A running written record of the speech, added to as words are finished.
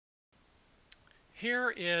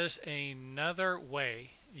Here is another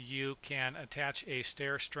way you can attach a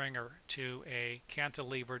stair stringer to a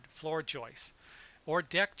cantilevered floor joist or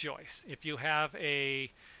deck joist. If you have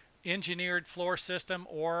a engineered floor system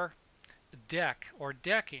or deck or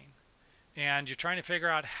decking and you're trying to figure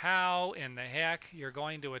out how in the heck you're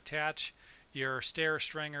going to attach your stair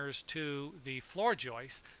stringers to the floor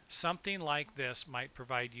joist, something like this might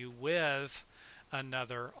provide you with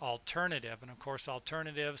another alternative. And of course,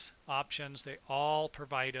 alternatives, options, they all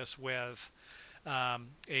provide us with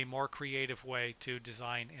a more creative way to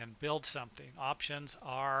design and build something. Options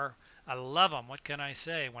are, I love them. What can I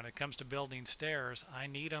say? When it comes to building stairs, I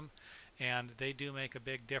need them, and they do make a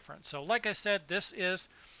big difference. So like I said, this is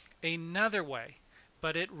another way,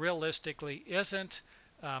 but it realistically isn't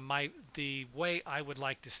the way I would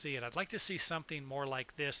like to see it. I'd like to see something more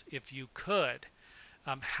like this if you could.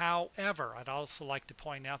 However, I'd also like to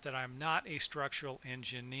point out that I'm not a structural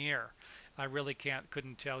engineer. I really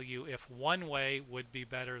couldn't tell you if one way would be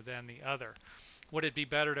better than the other. Would it be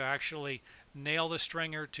better to actually nail the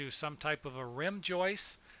stringer to some type of a rim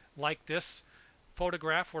joist like this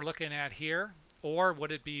photograph we're looking at here? Or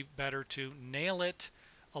would it be better to nail it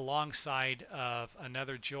alongside of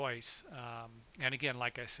another joist? And again,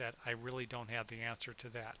 like I said, I really don't have the answer to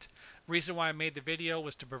that. Reason why I made the video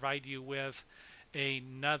was to provide you with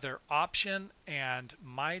another option, and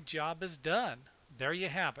my job is done. There you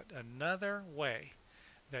have it, another way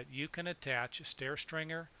that you can attach a stair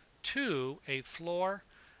stringer to a floor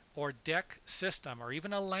or deck system, or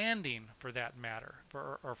even a landing for that matter,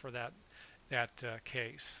 or for that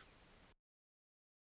case.